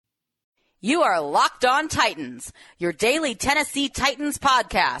You are Locked On Titans, your daily Tennessee Titans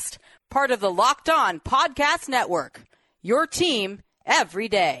podcast, part of the Locked On Podcast Network, your team every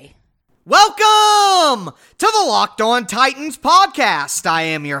day. Welcome to the Locked On Titans podcast. I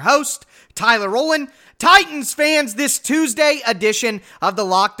am your host, Tyler Rowland. Titans fans, this Tuesday edition of the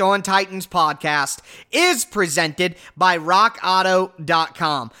Locked On Titans podcast is presented by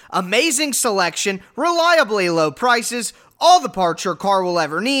RockAuto.com. Amazing selection, reliably low prices, all the parts your car will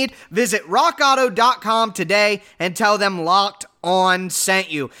ever need. Visit RockAuto.com today and tell them Locked On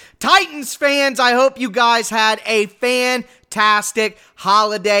sent you. Titans fans, I hope you guys had a fantastic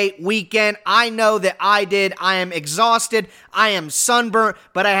holiday weekend. I know that I did. I am exhausted. I am sunburnt,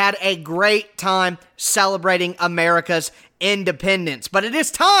 but I had a great time celebrating America's independence. But it is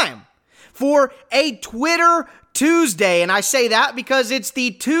time for a Twitter Tuesday, and I say that because it's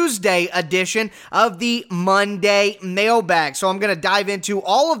the Tuesday edition of the Monday mailbag. So I'm going to dive into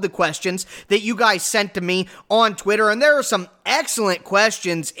all of the questions that you guys sent to me on Twitter, and there are some excellent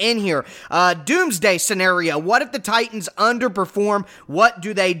questions in here. Doomsday scenario: what if the Titans underperform? What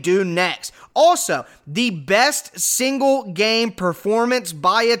do they do next? Also, the best single game performance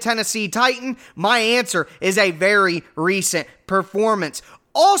by a Tennessee Titan. My answer is a very recent performance.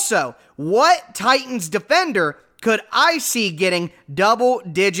 Also, what Titans defender could I see getting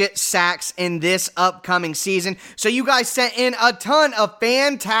double-digit sacks in this upcoming season? So you guys sent in a ton of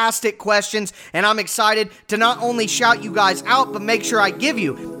fantastic questions, and I'm excited to not only shout you guys out, but make sure I give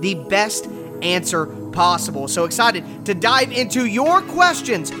you the best answer possible. So excited to dive into your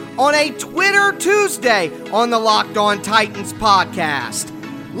questions on a Twitter Tuesday on the Locked On Titans podcast.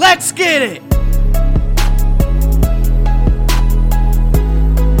 Let's get it!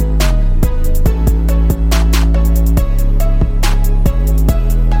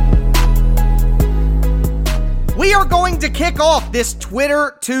 We are going to kick off this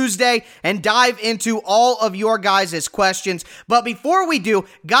Twitter Tuesday and dive into all of your guys' questions. But before we do,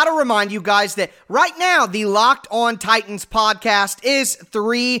 gotta remind you guys that right now, the Locked On Titans podcast is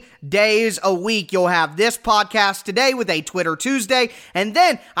 3 days a week. You'll have this podcast today with a Twitter Tuesday, and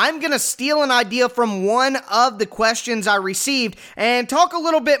then I'm gonna steal an idea from one of the questions I received and talk a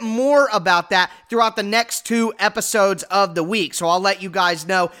little bit more about that throughout the next 2 episodes of the week. So I'll let you guys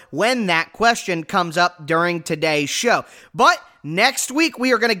know when that question comes up during today's show. But next week,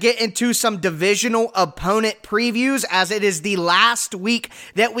 we are going to get into some divisional opponent previews, as it is the last week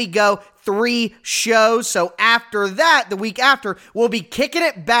that we go 3 shows. So after that, the week after, we'll be kicking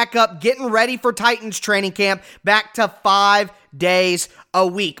it back up, getting ready for Titans training camp, back to 5 days a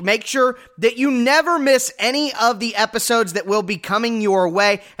week. Make sure that you never miss any of the episodes that will be coming your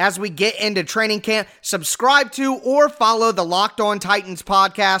way as we get into training camp. Subscribe to or follow the Locked On Titans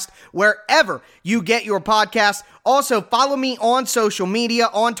podcast wherever you get your podcast. Also, follow me on social media,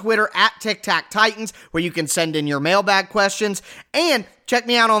 on Twitter at TicTacTitans, where you can send in your mailbag questions, and check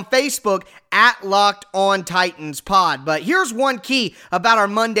me out on Facebook at Locked On Titans Pod. But here's one key about our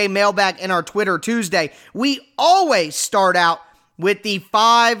Monday mailbag and our Twitter Tuesday. We always start out with the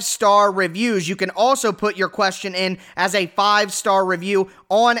 5-star reviews. You can also put your question in as a 5-star review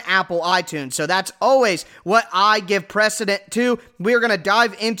on Apple iTunes. So that's always what I give precedent to. We're going to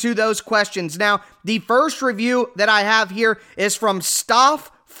dive into those questions. Now, the first review that I have here is from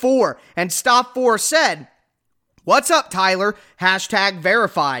Stoff4. And Stoff4 said, "What's up, Tyler?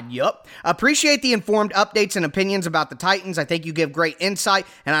 #verified. Yup. Appreciate the informed updates and opinions about the Titans. I think you give great insight,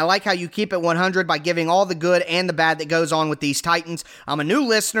 and I like how you keep it 100 by giving all the good and the bad that goes on with these Titans. I'm a new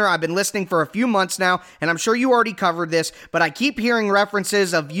listener. I've been listening for a few months now, and I'm sure you already covered this, but I keep hearing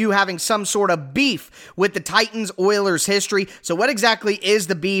references of you having some sort of beef with the Titans-Oilers history. So what exactly is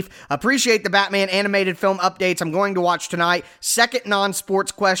the beef? Appreciate the Batman animated film updates I'm going to watch tonight. Second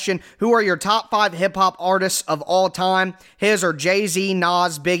non-sports question, who are your top 5 hip-hop artists of all time? His or Jay-Z,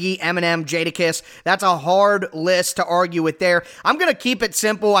 Nas, Biggie, Eminem, Jadakiss. That's a hard list to argue with there. I'm going to keep it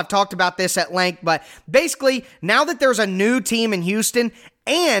simple. I've talked about this at length, but basically, now that there's a new team in Houston,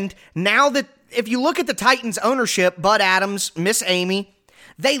 and now that if you look at the Titans ownership, Bud Adams, Miss Amy,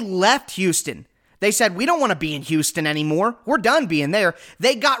 they left Houston. They said, we don't want to be in Houston anymore. We're done being there.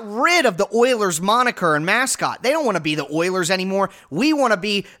 They got rid of the Oilers moniker and mascot. They don't want to be the Oilers anymore. We want to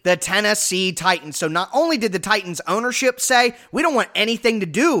be the Tennessee Titans. So not only did the Titans ownership say, we don't want anything to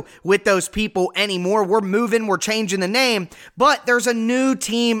do with those people anymore. We're moving. We're changing the name. But there's a new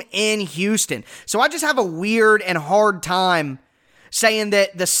team in Houston. So I just have a weird and hard time saying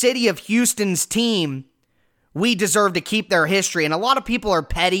that the city of Houston's team, we deserve to keep their history. And a lot of people are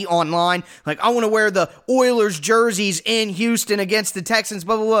petty online. Like, I want to wear the Oilers jerseys in Houston against the Texans,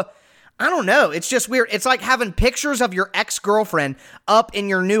 blah, blah, blah. I don't know. It's just weird. It's like having pictures of your ex-girlfriend up in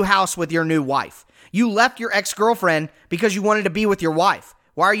your new house with your new wife. You left your ex-girlfriend because you wanted to be with your wife.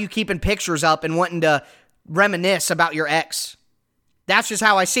 Why are you keeping pictures up and wanting to reminisce about your ex? That's just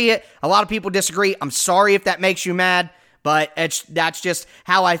how I see it. A lot of people disagree. I'm sorry if that makes you mad, but that's just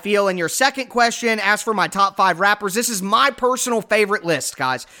how I feel. And your second question, as for my top 5 rappers, this is my personal favorite list,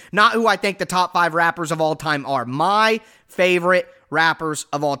 guys. Not who I think the top 5 rappers of all time are. My favorite rappers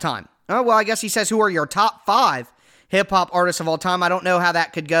of all time. Oh, well, I guess he says, who are your top 5 hip-hop artists of all time? I don't know how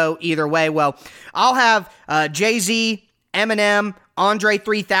that could go either way. Well, I'll have Jay-Z, Eminem, Andre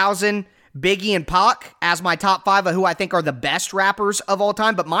 3000, Biggie, and Pac as my top 5 of who I think are the best rappers of all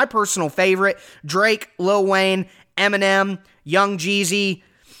time. But my personal favorite, Drake, Lil Wayne, Eminem, Young Jeezy.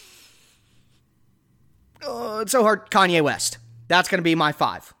 It's so hard. Kanye West. That's going to be my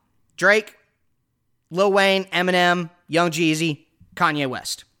 5. Drake, Lil Wayne, Eminem, Young Jeezy, Kanye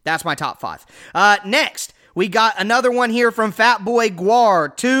West. That's my top 5. Next, we got another one here from Fatboy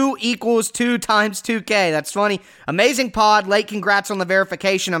Guar. 2 equals 2 times 2K. That's funny. Amazing pod. Late congrats on the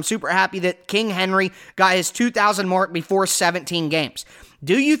verification. I'm super happy that King Henry got his 2,000 mark before 17 games.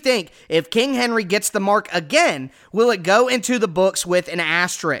 Do you think if King Henry gets the mark again, will it go into the books with an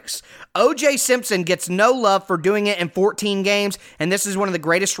asterisk? O.J. Simpson gets no love for doing it in 14 games, and this is one of the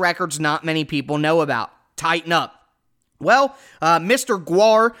greatest records not many people know about. Tighten up. Well, Mr.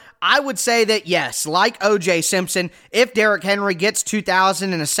 Guar, I would say that yes, like O.J. Simpson, if Derrick Henry gets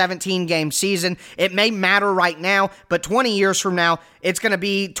 2,000 in a 17-game season, it may matter right now, but 20 years from now, it's going to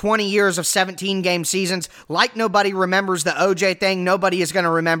be 20 years of 17-game seasons. Like nobody remembers the O.J. thing, nobody is going to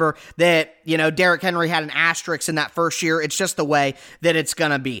remember that, Derrick Henry had an asterisk in that first year. It's just the way that it's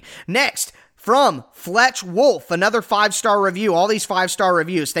going to be. Next, from Fletch Wolf, another 5-star review. All these 5-star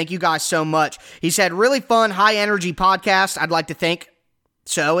reviews. Thank you guys so much. He said, really fun, high-energy podcast. I'd like to think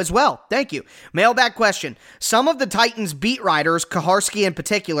so as well. Thank you. Mailbag question. Some of the Titans beat writers, Kaharski in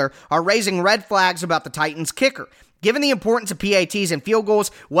particular, are raising red flags about the Titans kicker. Given the importance of PATs and field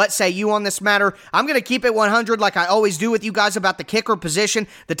goals, what say you on this matter? I'm going to keep it 100 like I always do with you guys about the kicker position.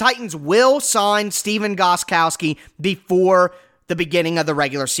 The Titans will sign Stephen Gostkowski before the beginning of the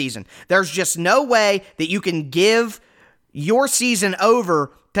regular season. There's just no way that you can give your season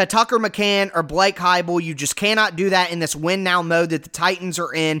over to Tucker McCann or Blake Heibel. You just cannot do that in this win-now mode that the Titans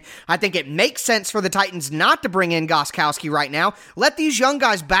are in. I think it makes sense for the Titans not to bring in Gostkowski right now. Let these young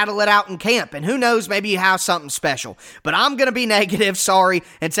guys battle it out in camp, and who knows, maybe you have something special. But I'm going to be negative, sorry,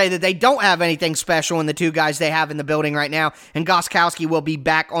 and say that they don't have anything special in the 2 guys they have in the building right now, and Gostkowski will be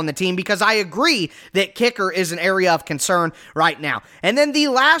back on the team because I agree that kicker is an area of concern right now. And then the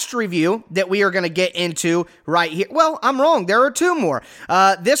last review that we are going to get into right here, well, I'm wrong. There are 2 more.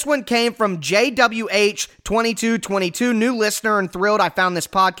 This one came from JWH2222, new listener and thrilled I found this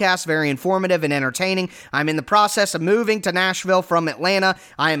podcast very informative and entertaining. I'm in the process of moving to Nashville from Atlanta.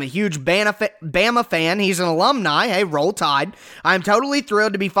 I am a huge Bama fan. He's an alumni. Hey, roll Tide. I'm totally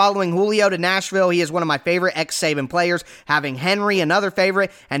thrilled to be following Julio to Nashville. He is one of my favorite ex-Saban players, having Henry, another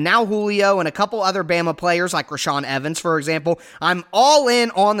favorite, and now Julio and a couple other Bama players like Rashaan Evans, for example. I'm all in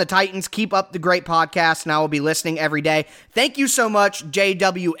on the Titans. Keep up the great podcast, and I will be listening every day. Thank you so much,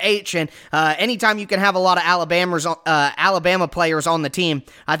 JWH. And anytime you can have a lot of Alabama players on the team,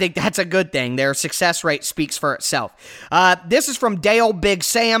 I think that's a good thing. Their success rate speaks for itself. This is from Dale Big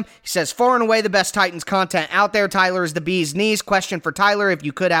Sam. He says, far and away the best Titans content out there. Tyler is the bee's knees. Question for Tyler, if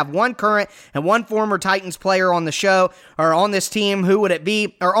you could have one current and one former Titans player on the show or on this team, who would it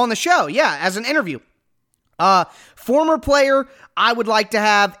be? Or on the show, yeah, as an interview. Former player, I would like to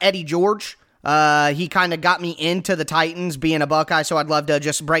have Eddie George. He kind of got me into the Titans being a Buckeye, so I'd love to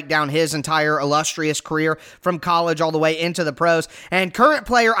just break down his entire illustrious career from college all the way into the pros. And current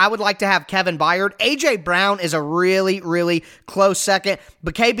player, I would like to have Kevin Byard. A.J. Brown is a really, really close second,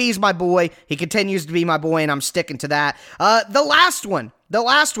 but KB's my boy. He continues to be my boy, and I'm sticking to that. The last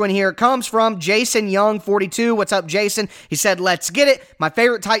one here comes from Jason Young 42. What's up, Jason? He said, let's get it. My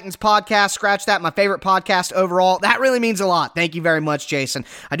favorite Titans podcast. Scratch that. My favorite podcast overall. That really means a lot. Thank you very much, Jason.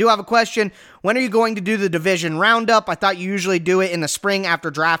 I do have a question. When are you going to do the division roundup? I thought you usually do it in the spring after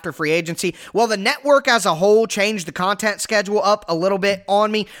draft or free agency. Well, the network as a whole changed the content schedule up a little bit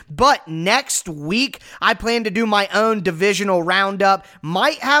on me, but next week I plan to do my own divisional roundup.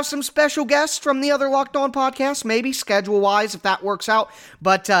 Might have some special guests from the other Locked On podcasts, maybe schedule-wise if that works out.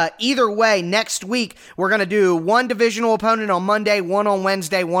 But either way, next week we're going to do one divisional opponent on Monday, one on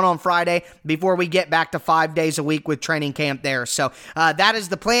Wednesday, one on Friday before we get back to 5 days a week with training camp there. So that is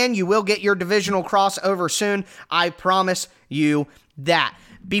the plan. You will get your divisional crossover soon. I promise you that.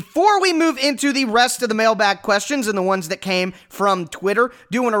 Before we move into the rest of the mailbag questions and the ones that came from Twitter,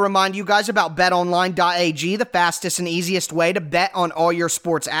 do want to remind you guys about betonline.ag, the fastest and easiest way to bet on all your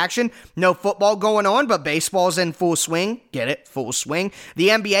sports action. No football going on, but baseball's in full swing. Get it? Full swing. The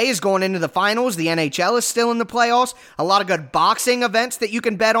NBA is going into the finals. The NHL is still in the playoffs. A lot of good boxing events that you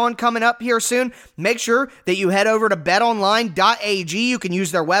can bet on coming up here soon. Make sure that you head over to betonline.ag. You can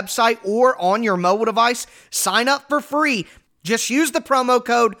use their website or on your mobile device. Sign up for free. Just use the promo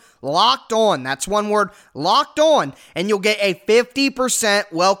code Locked On. That's one word, Locked On, and you'll get a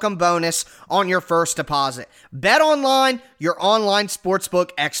 50% welcome bonus on your first deposit. Bet Online, your online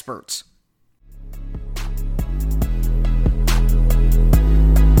sportsbook experts.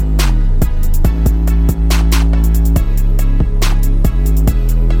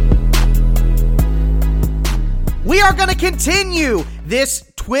 We are going to continue this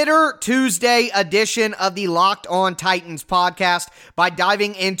Twitter Tuesday edition of the Locked On Titans podcast by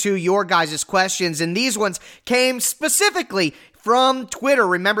diving into your guys' questions. And these ones came specifically from Twitter.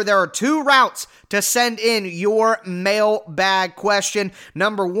 Remember, there are two routes to send in your mailbag question.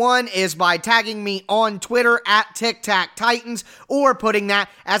 Number one is by tagging me on Twitter at TicTacTitans or putting that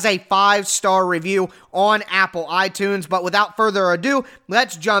as a 5-star review on Apple iTunes. But without further ado,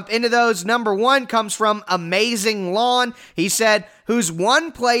 let's jump into those. Number one comes from Amazing Lawn. He said, who's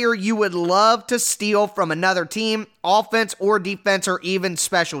one player you would love to steal from another team, offense or defense or even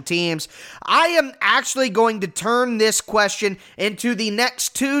special teams? I am actually going to turn this question into the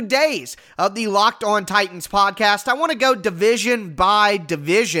next 2 days of the Locked On Titans podcast. I want to go division by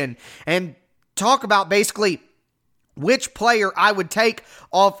division and talk about basically which player I would take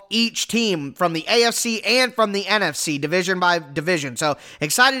off each team from the AFC and from the NFC, division by division. So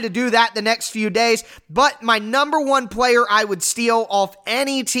excited to do that the next few days. But my number one player I would steal off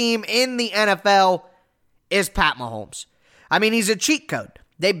any team in the NFL is Pat Mahomes. I mean, he's a cheat code.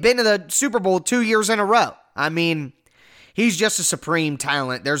 They've been to the Super Bowl 2 years in a row. I mean, he's just a supreme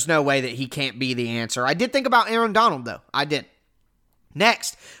talent. There's no way that he can't be the answer. I did think about Aaron Donald, though. I did.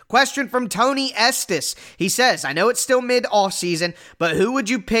 Next, question from Tony Estes. He says, I know it's still mid-off-season, but who would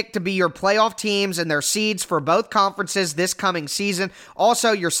you pick to be your playoff teams and their seeds for both conferences this coming season?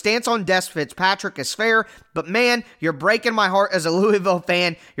 Also, your stance on Des Fitzpatrick is fair, but man, you're breaking my heart as a Louisville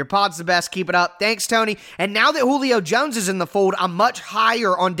fan. Your pod's the best. Keep it up. Thanks, Tony. And now that Julio Jones is in the fold, I'm much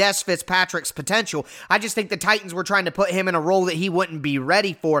higher on Des Fitzpatrick's potential. I just think the Titans were trying to put him in a role that he wouldn't be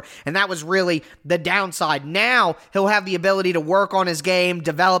ready for, and that was really the downside. Now, he'll have the ability to work on his game,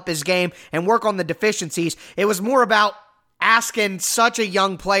 develop his game, and work on the deficiencies. It was more about asking such a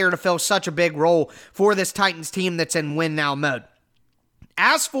young player to fill such a big role for this Titans team that's in win now mode.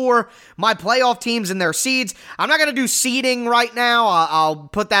 As for my playoff teams and their seeds, I'm not going to do seeding right now. I'll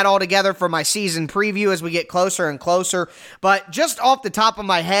put that all together for my season preview as we get closer and closer. But just off the top of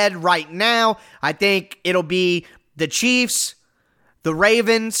my head right now, I think it'll be the Chiefs, the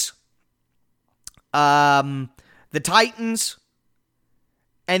Ravens, the Titans,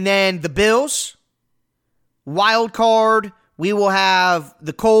 and then the Bills. Wild card, we will have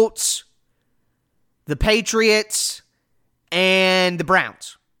the Colts, the Patriots, and the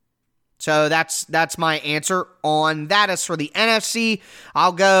Browns. So that's my answer on that. As for the NFC,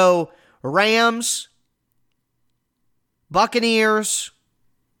 I'll go Rams, Buccaneers,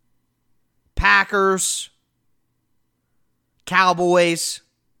 Packers, Cowboys.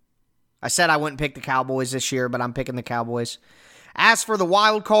 I said I wouldn't pick the Cowboys this year, but I'm picking the Cowboys. As for the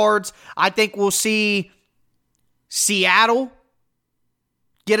wild cards, I think we'll see Seattle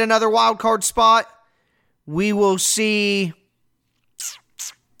get another wild card spot. We will see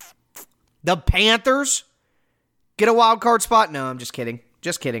the Panthers get a wild card spot. No, I'm just kidding.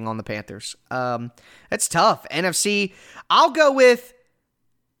 Just kidding on the Panthers. That's tough. NFC, I'll go with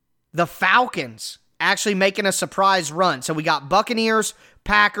the Falcons actually making a surprise run. So we got Buccaneers,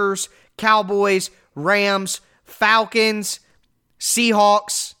 Packers, Cowboys, Rams, Falcons,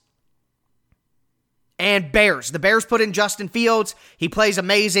 Seahawks, and Bears. The Bears put in Justin Fields. He plays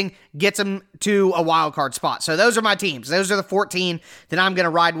amazing, gets them to a wild card spot. So those are my teams. Those are the 14 that I'm going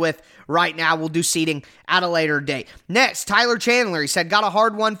to ride with right now. We'll do seeding at a later date. Next, Tyler Chandler. He said, got a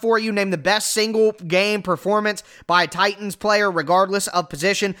hard one for you. Name the best single game performance by a Titans player, regardless of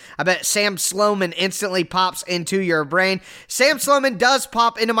position. I bet Sam Sloman instantly pops into your brain. Sam Sloman does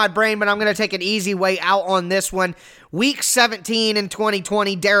pop into my brain, but I'm going to take an easy way out on this one. Week 17 in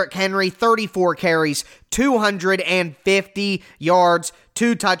 2020, Derrick Henry, 34 carries, 250 yards,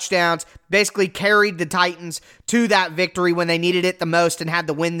 2 touchdowns, basically carried the Titans to that victory when they needed it the most and had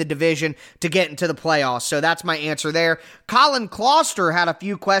to win the division to get into the playoffs. So that's my answer there. Colin Kloster had a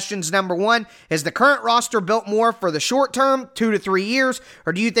few questions. Number 1, is the current roster built more for the short term, 2 to 3 years,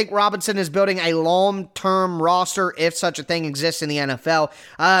 or do you think Robinson is building a long-term roster if such a thing exists in the NFL?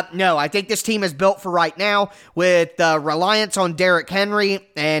 No, I think this team is built for right now with reliance on Derrick Henry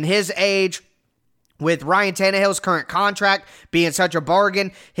and his age, with Ryan Tannehill's current contract being such a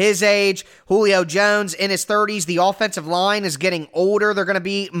bargain, his age, Julio Jones in his 30s, the offensive line is getting older. They're going to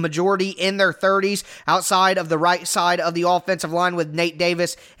be majority in their 30s outside of the right side of the offensive line with Nate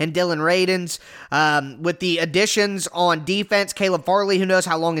Davis and Dylan Radins. With the additions on defense, Caleb Farley, who knows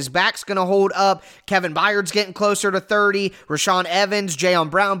how long his back's going to hold up. Kevin Byard's getting closer to 30. Rashaan Evans,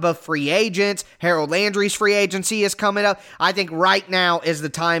 Jayon Brown, both free agents. Harold Landry's free agency is coming up. I think right now is the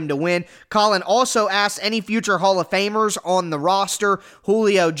time to win. Colin also asked any future Hall of Famers on the roster.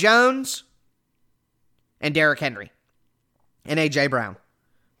 Julio Jones and Derrick Henry and A.J. Brown.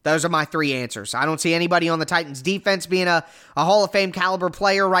 Those are my 3 answers. I don't see anybody on the Titans defense being a Hall of Fame caliber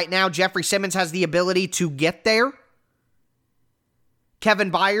player right now. Jeffrey Simmons has the ability to get there.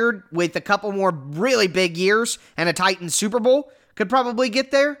 Kevin Byard, with a couple more really big years and a Titans Super Bowl, could probably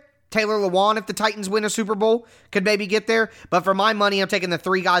get there. Taylor Lewan, if the Titans win a Super Bowl, could maybe get there. But for my money, I'm taking the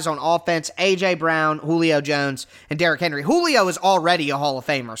 3 guys on offense, A.J. Brown, Julio Jones, and Derrick Henry. Julio is already a Hall of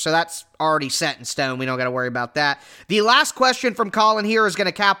Famer, so that's already set in stone. We don't got to worry about that. The last question from Colin here is going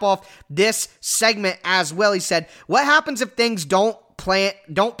to cap off this segment as well. He said, what happens if things don't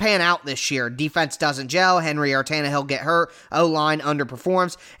pan out this year? Defense doesn't gel, Henry or Tannehill get hurt, O-line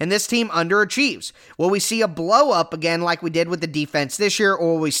underperforms, and this team underachieves. Will we see a blow up again like we did with the defense this year,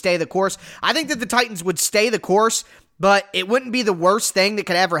 or will we stay the course? I think that the Titans would stay the course, but it wouldn't be the worst thing that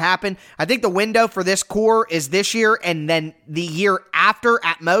could ever happen. I think the window for this core is this year and then the year after,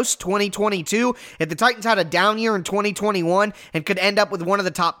 at most, 2022. If the Titans had a down year in 2021 and could end up with one of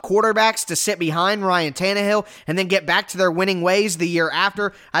the top quarterbacks to sit behind Ryan Tannehill and then get back to their winning ways the year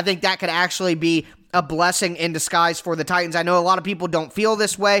after, I think that could actually be a blessing in disguise for the Titans. I know a lot of people don't feel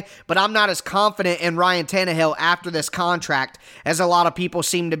this way, but I'm not as confident in Ryan Tannehill after this contract as a lot of people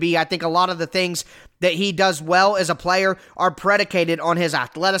seem to be. I think a lot of the things that he does well as a player are predicated on his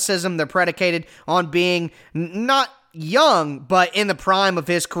athleticism. They're predicated on being not young, but in the prime of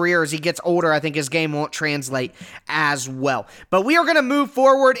his career. As he gets older, I think his game won't translate as well. But we are going to move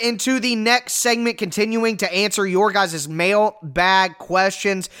forward into the next segment, continuing to answer your guys' mailbag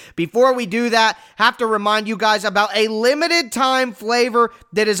questions. Before we do that, have to remind you guys about a limited time flavor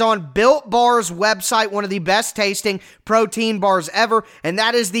that is on Built Bar's website, one of the best tasting protein bars ever, and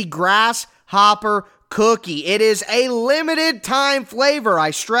that is the Grasshopper Cookie. It is a limited time flavor,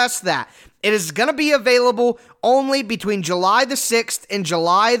 I stress that. It is going to be available only between July the 6th and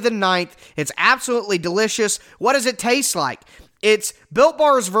July the 9th. It's absolutely delicious. What does it taste like? It's Built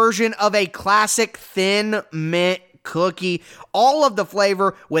Bar's version of a classic thin mint cookie. All of the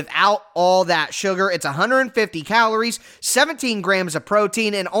flavor without all that sugar. It's 150 calories, 17 grams of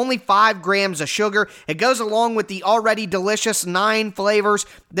protein, and only 5 grams of sugar. It goes along with the already delicious 9 flavors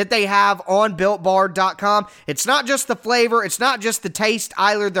that they have on BuiltBar.com. It's not just the flavor. It's not just the taste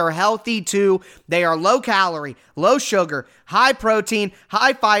either. They're healthy too. They are low calorie, low sugar, high protein,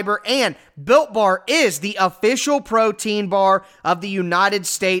 high fiber, and Built Bar is the official protein bar of the United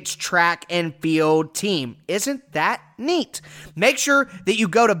States track and field team. Isn't that neat? Make sure that you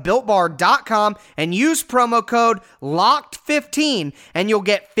go to BuiltBar.com and use promo code LOCKED15 and you'll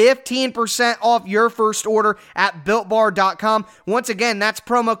get 15% off your first order at BuiltBar.com. Once again, that's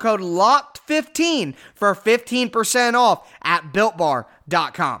promo code LOCKED15 for 15% off at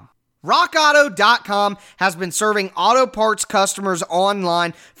BuiltBar.com. RockAuto.com has been serving auto parts customers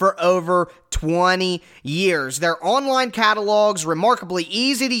online for over 20 years. Their online catalog's remarkably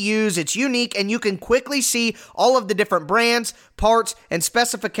easy to use, it's unique, and you can quickly see all of the different brands, parts, and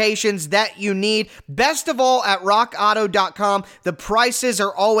specifications that you need. Best of all, at RockAuto.com, the prices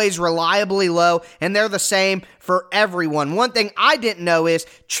are always reliably low, and they're the same for everyone. One thing I didn't know is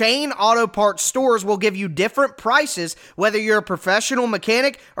chain auto parts stores will give you different prices whether you're a professional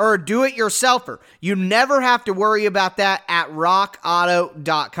mechanic or a do-it-yourselfer. You never have to worry about that at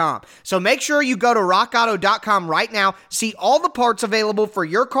RockAuto.com. So make sure you go to RockAuto.com right now, see all the parts available for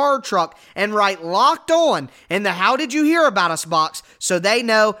your car or truck, and write Locked On in the How Did You Hear About Us box so they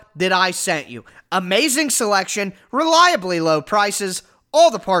know that I sent you. Amazing selection, reliably low prices, all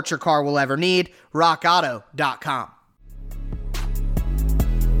the parts your car will ever need. RockAuto.com.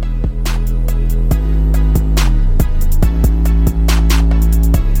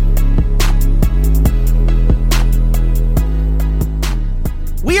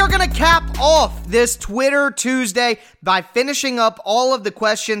 cap off this Twitter Tuesday by finishing up all of the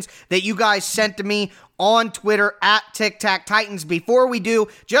questions that you guys sent to me on Twitter at TicTacTitans. Before we do,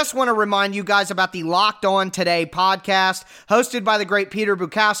 just want to remind you guys about the Locked On Today podcast, hosted by the great Peter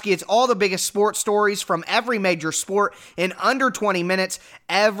Bukowski. It's all the biggest sports stories from every major sport in under 20 minutes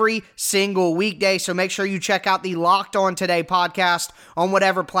every single weekday. So make sure you check out the Locked On Today podcast on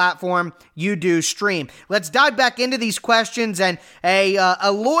whatever platform you do stream. Let's dive back into these questions. And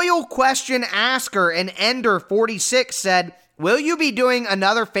a loyal question asker, an Ender46, said, will you be doing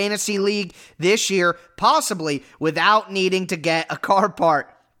another fantasy league this year, possibly without needing to get a car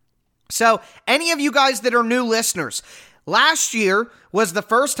part? So, any of you guys that are new listeners, last year was the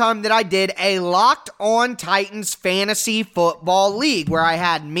first time that I did a Locked On Titans fantasy football league where I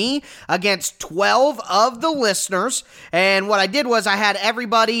had me against 12 of the listeners. And what I did was I had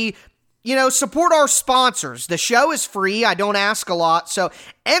everybody, support our sponsors. The show is free. I don't ask a lot. So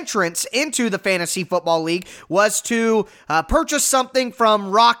entrance into the Fantasy Football League was to purchase something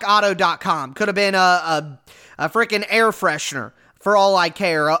from rockauto.com. Could have been a freaking air freshener, for all I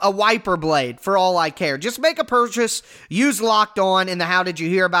care, a wiper blade, for all I care. Just make a purchase, use Locked On in the How Did You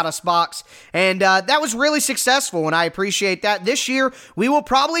Hear About Us box, and that was really successful, and I appreciate that. This year, we will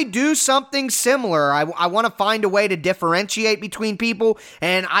probably do something similar. I want to find a way to differentiate between people,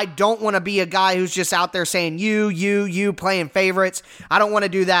 and I don't want to be a guy who's just out there saying you, playing favorites. I don't want to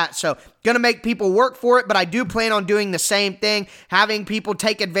do that, so going to make people work for it, but I do plan on doing the same thing, having people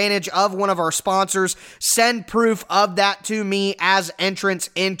take advantage of one of our sponsors, send proof of that to me as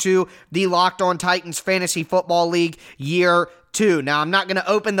entrance into the Locked On Titans Fantasy Football League Year 2. Now, I'm not going to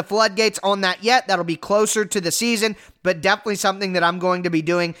open the floodgates on that yet. That'll be closer to the season, but definitely something that I'm going to be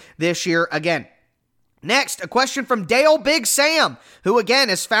doing this year again. Next, a question from Dale Big Sam, who again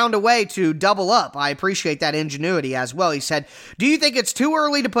has found a way to double up. I appreciate that ingenuity as well. He said, do you think it's too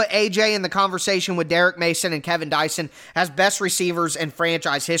early to put AJ in the conversation with Derek Mason and Kevin Dyson as best receivers in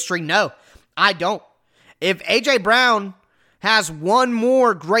franchise history? No, I don't. If AJ Brown has one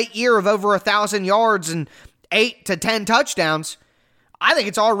more great year of over 1,000 yards and 8 to 10 touchdowns, I think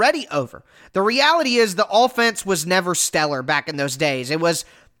it's already over. The reality is the offense was never stellar back in those days. It was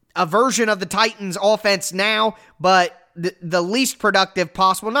a version of the Titans offense now, but the least productive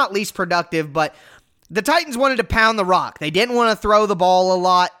possible. Not least productive, but the Titans wanted to pound the rock. They didn't want to throw the ball a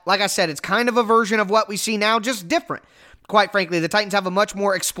lot. Like I said, it's kind of a version of what we see now, just different. Quite frankly, the Titans have a much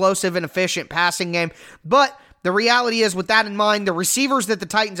more explosive and efficient passing game, but the reality is, with that in mind, the receivers that the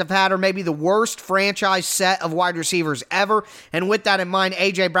Titans have had are maybe the worst franchise set of wide receivers ever. And with that in mind,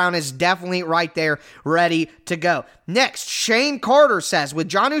 A.J. Brown is definitely right there, ready to go. Next, Shane Carter says, with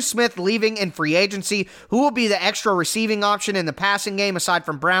Jonnu Smith leaving in free agency, who will be the extra receiving option in the passing game aside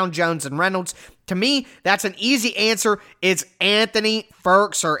from Brown, Jones, and Reynolds? To me, that's an easy answer. It's Anthony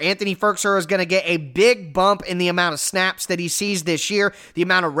Firkser. Anthony Firkser is going to get a big bump in the amount of snaps that he sees this year, the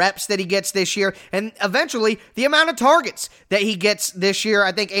amount of reps that he gets this year, and eventually the amount of targets that he gets this year.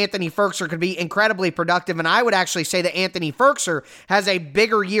 I think Anthony Firkser could be incredibly productive, and I would actually say that Anthony Firkser has a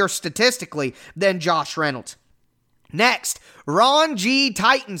bigger year statistically than Josh Reynolds. Next, Ron G.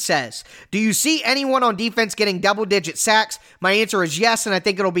 Titan says, do you see anyone on defense getting double-digit sacks? My answer is yes, and I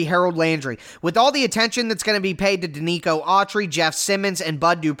think it'll be Harold Landry. With all the attention that's going to be paid to Danico Autry, Jeff Simmons, and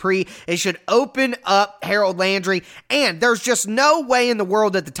Bud Dupree, it should open up Harold Landry, and there's just no way in the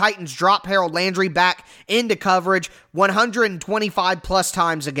world that the Titans drop Harold Landry back into coverage 125 plus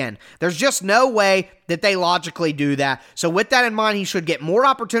times again. There's just no way that they logically do that. So with that in mind, he should get more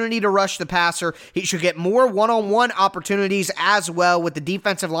opportunity to rush the passer. He should get more one-on-one opportunities as well with the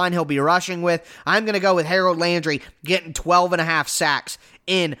defensive line he'll be rushing with. I'm going to go with Harold Landry getting 12 and a half sacks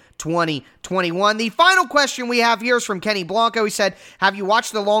in 2021. The final question we have here is from Kenny Blanco. He said, have you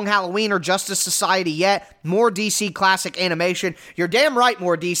watched The Long Halloween or Justice Society yet? More DC classic animation. You're damn right,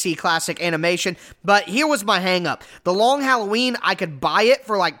 more DC classic animation. But here was my hang up. The Long Halloween, I could buy it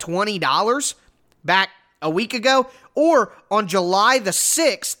for like $20 back a week ago, or on July the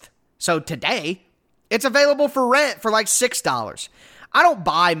 6th, so today, it's available for rent for like $6. I don't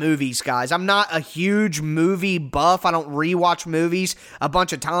buy movies, guys. I'm not a huge movie buff. I don't rewatch movies a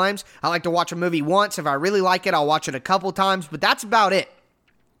bunch of times. I like to watch a movie once. If I really like it, I'll watch it a couple times, but that's about it.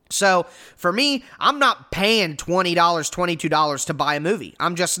 So for me, I'm not paying $20, $22 to buy a movie.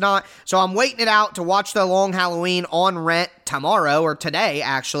 I'm just not. So I'm waiting it out to watch The Long Halloween on rent tomorrow, or today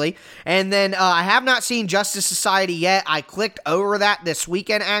actually. And then I have not seen Justice Society yet. I clicked over that this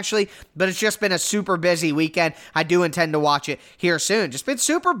weekend actually, but it's just been a super busy weekend. I do intend to watch it here soon. Just been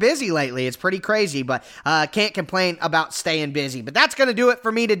super busy lately. It's pretty crazy, but can't complain about staying busy. But that's going to do it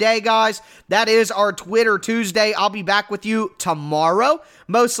for me today, guys. That is our Twitter Tuesday. I'll be back with you tomorrow,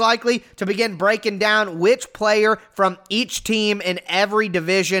 most likely to begin breaking down which player from each team in every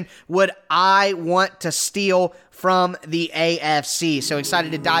division would I want to steal from the AFC. So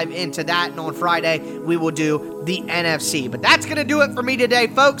excited to dive into that, and on Friday, we will do the NFC. But that's going to do it for me today,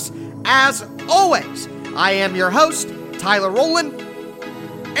 folks. As always, I am your host, Tyler Rowland,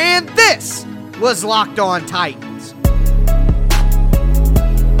 and this was Locked On Titans.